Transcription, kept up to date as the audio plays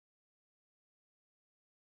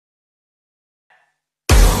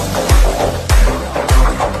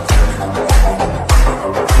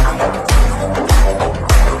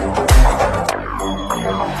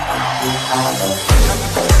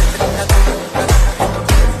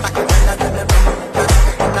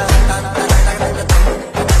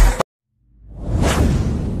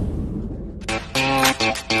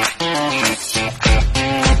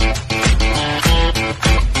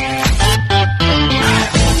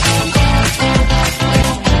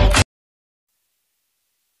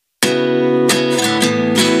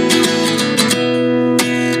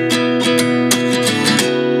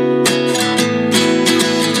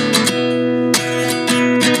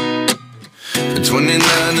29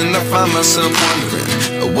 and I find myself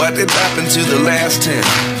wondering, what did happen to the last 10?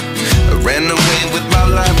 I ran away with my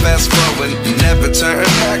life, fast forward, never turn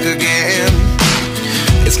back again.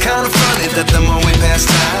 It's kind of funny that the more we pass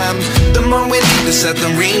time, the more we need to set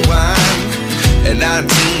them rewind. And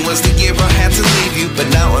 19 was the year I had to leave you,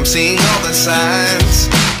 but now I'm seeing all the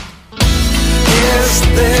signs. Is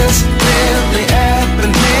this really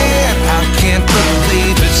happening? I can't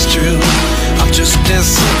believe it's true. I'm just as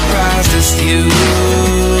surprised as you.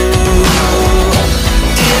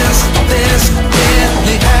 Is this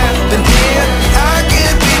really happening? I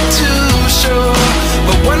can't be too sure,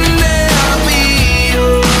 but one day I'll be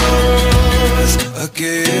yours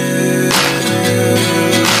again.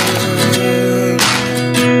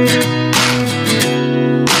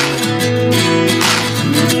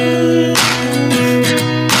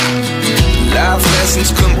 Life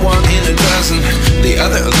lessons come one in a dozen, the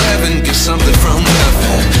other 11 get something from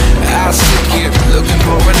nothing. I sit here looking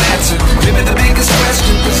for an answer. Maybe the biggest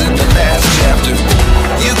question was in the last chapter.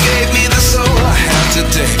 You gave me the soul I have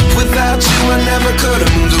today. Without you I never could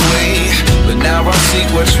have moved away, but now I see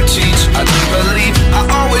what you teach. I do believe I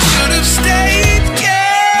always should have stayed.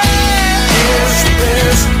 Yeah. Is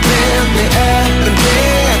this really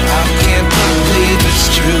happening? I can't believe it's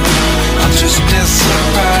true. I'm just as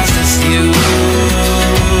surprised as you.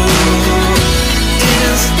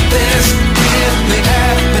 Is this really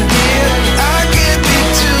happening? I can't be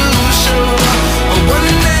too sure, but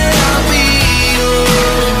one day I'll be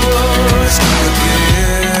yours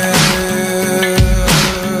again.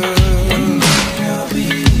 One day I'll be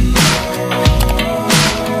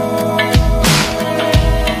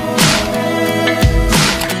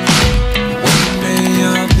One day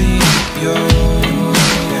I'll be yours.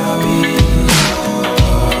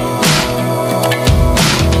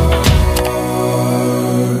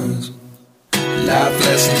 Life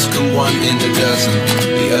lessons come one in a dozen,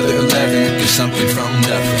 the other 11 get something from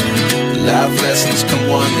nothing. Life lessons come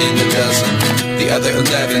one in a dozen, the other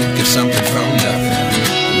 11 get something from nothing.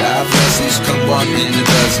 Life lessons come one in a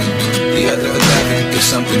dozen, the other 11 get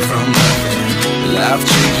something from nothing. Life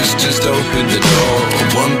changes just open the door.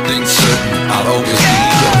 One thing's certain, I'll always be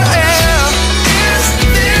yours. Is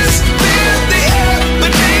this really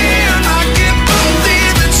happening? I can't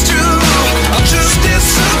believe it's true. I'm just as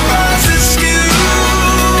surprised as you.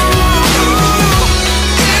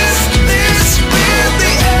 Is this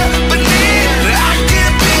really happening? I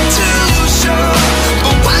can't be too sure,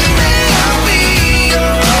 but one day I'll be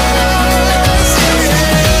yours.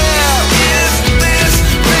 Is this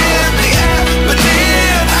really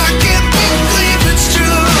happening? I can't believe it's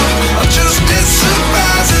true. I'm just as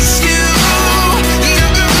surprised as you.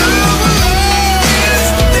 Is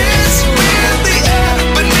this really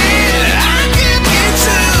happening? I can't be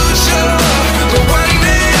too sure, but one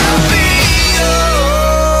day I'll be yours.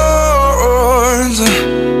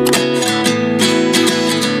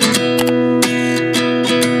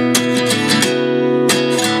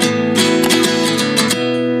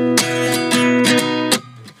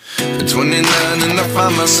 29 and I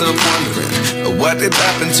find myself wondering, what did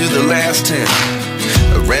happen to the last 10?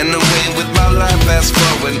 I ran away with my life, fast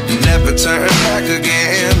forward, never turn back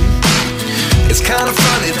again. It's kind of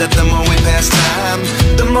funny that the more we pass time,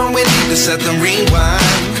 the more we need to set them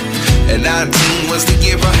rewind. And 19 was the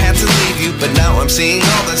year I had to leave you, but now I'm seeing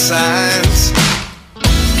all the signs.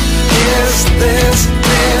 Is this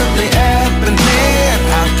really happening?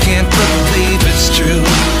 I can't believe it's true.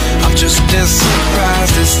 I'm just as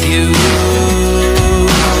surprised as you.